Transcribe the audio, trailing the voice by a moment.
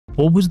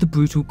what was the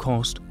brutal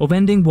cost of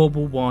ending World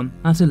War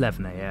I at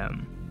 11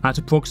 AM? At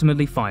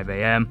approximately 5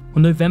 AM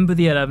on November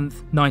the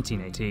 11th,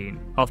 1918,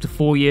 after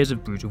 4 years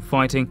of brutal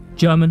fighting,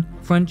 German,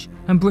 French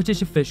and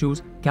British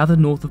officials gathered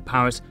north of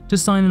Paris to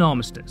sign an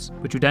armistice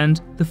which would end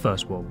the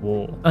First World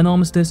War. An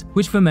armistice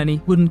which for many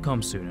wouldn't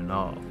come soon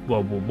enough.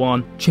 World War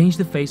I changed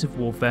the face of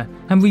warfare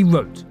and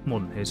rewrote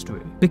modern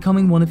history,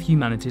 becoming one of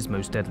humanity's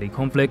most deadly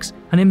conflicts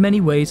and in many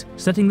ways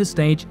setting the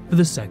stage for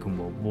the Second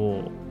World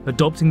War.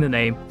 Adopting the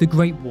name the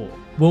Great War,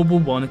 World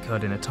War I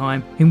occurred in a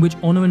time in which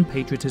honour and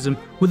patriotism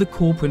were the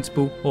core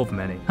principle of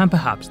many, and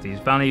perhaps these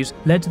values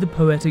led to the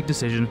poetic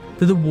decision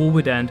that the war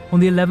would end on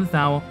the 11th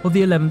hour of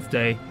the 11th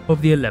day of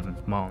the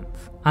 11th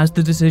month, as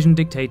the decision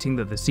dictating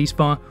that the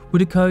ceasefire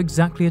would occur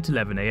exactly at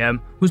 11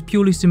 AM was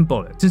purely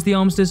symbolic, since the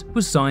armistice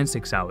was signed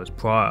 6 hours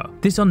prior.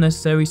 This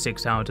unnecessary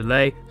 6-hour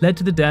delay led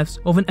to the deaths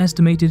of an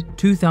estimated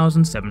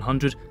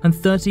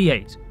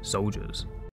 2,738 soldiers.